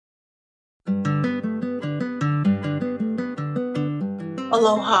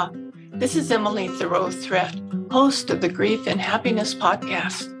Aloha. This is Emily Thoreau-Threat, host of the Grief and Happiness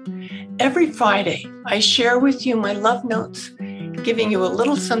podcast. Every Friday, I share with you my love notes, giving you a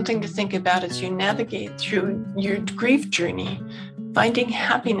little something to think about as you navigate through your grief journey, finding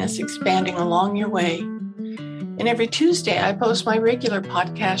happiness expanding along your way. And every Tuesday, I post my regular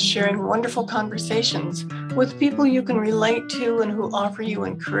podcast sharing wonderful conversations with people you can relate to and who offer you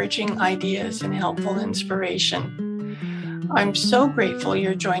encouraging ideas and helpful inspiration. I'm so grateful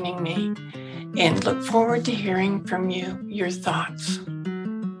you're joining me and look forward to hearing from you, your thoughts.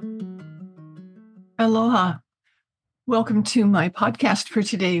 Aloha. Welcome to my podcast for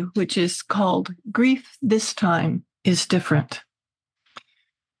today, which is called Grief This Time is Different.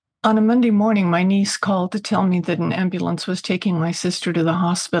 On a Monday morning, my niece called to tell me that an ambulance was taking my sister to the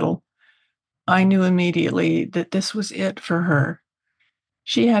hospital. I knew immediately that this was it for her.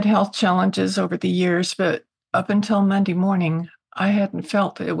 She had health challenges over the years, but up until Monday morning, I hadn't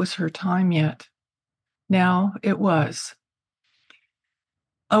felt that it was her time yet. Now it was.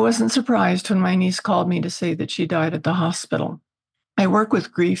 I wasn't surprised when my niece called me to say that she died at the hospital. I work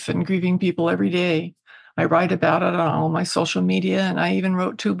with grief and grieving people every day. I write about it on all my social media, and I even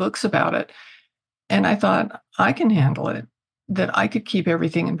wrote 2 books about it. And I thought, I can handle it, that I could keep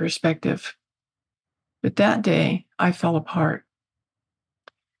everything in perspective. But that day, I fell apart.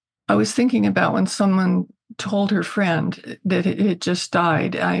 I was thinking about when someone told her friend that it had just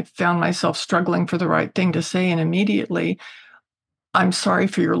died. I found myself struggling for the right thing to say, and immediately, "I'm sorry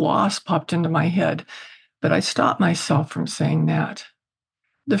for your loss," popped into my head, but I stopped myself from saying that.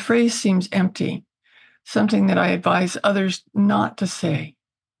 The phrase seems empty, something that I advise others not to say.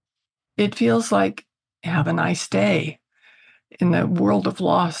 It feels like, "Have a nice day." In the world of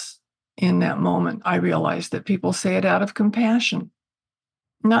loss, in that moment, I realized that people say it out of compassion,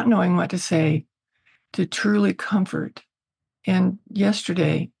 not knowing what to say to truly comfort. And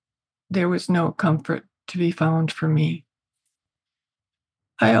yesterday, there was no comfort to be found for me.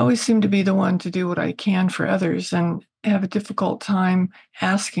 I always seem to be the one to do what I can for others and have a difficult time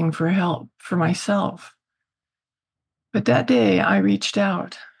asking for help for myself. But that day, I reached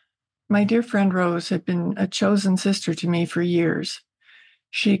out. My dear friend Rose had been a chosen sister to me for years.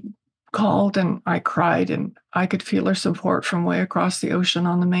 She called and I cried, and I could feel her support from way across the ocean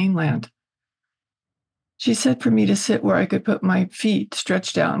on the mainland. She said for me to sit where I could put my feet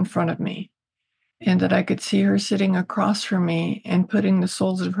stretched out in front of me, and that I could see her sitting across from me and putting the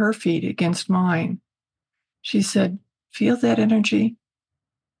soles of her feet against mine. She said, "Feel that energy?"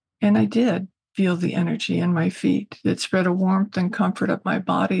 And I did feel the energy in my feet that spread a warmth and comfort up my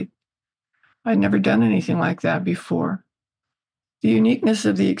body. I'd never done anything like that before. The uniqueness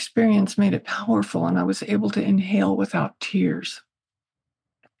of the experience made it powerful, and I was able to inhale without tears.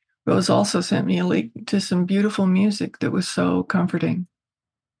 Rose also sent me a link to some beautiful music that was so comforting.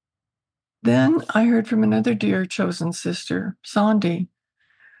 Then I heard from another dear chosen sister, Sandy,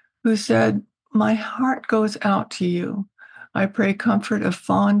 who said, "My heart goes out to you. I pray comfort of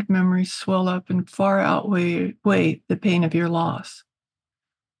fond memories swell up and far outweigh the pain of your loss."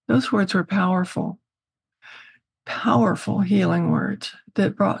 Those words were powerful, powerful healing words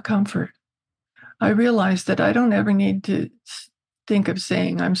that brought comfort. I realized that I don't ever need to think of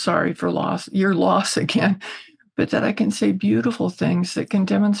saying, "I'm sorry for your loss again," but that I can say beautiful things that can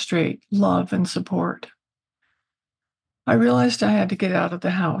demonstrate love and support. I realized I had to get out of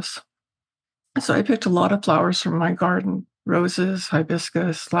the house. So I picked a lot of flowers from my garden: roses,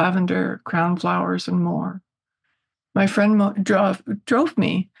 hibiscus, lavender, crown flowers, and more. My friend drove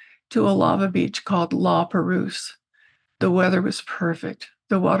me to a lava beach called La Perouse. The weather was perfect.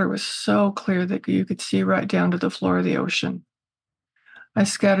 The water was so clear that you could see right down to the floor of the ocean. I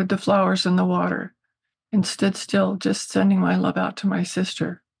scattered the flowers in the water and stood still, just sending my love out to my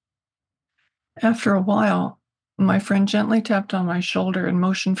sister. After a while, my friend gently tapped on my shoulder and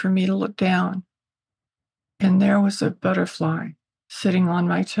motioned for me to look down. And there was a butterfly sitting on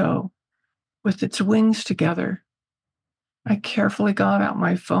my toe with its wings together. I carefully got out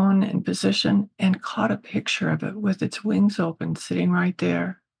my phone in position and caught a picture of it with its wings open, sitting right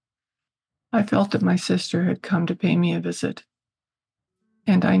there. I felt that my sister had come to pay me a visit.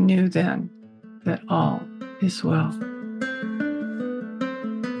 And I knew then that all is well.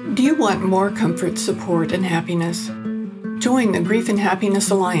 Do you want more comfort, support, and happiness? Join the Grief and Happiness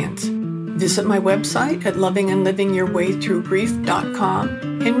Alliance. Visit my website at lovingandlivingyourwaythroughgrief.com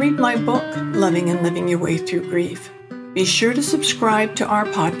and read my book, Loving and Living Your Way Through Grief. Be sure to subscribe to our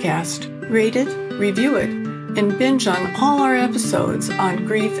podcast, rate it, review it, and binge on all our episodes on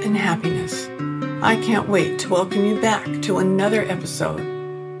grief and happiness. I can't wait to welcome you back to another episode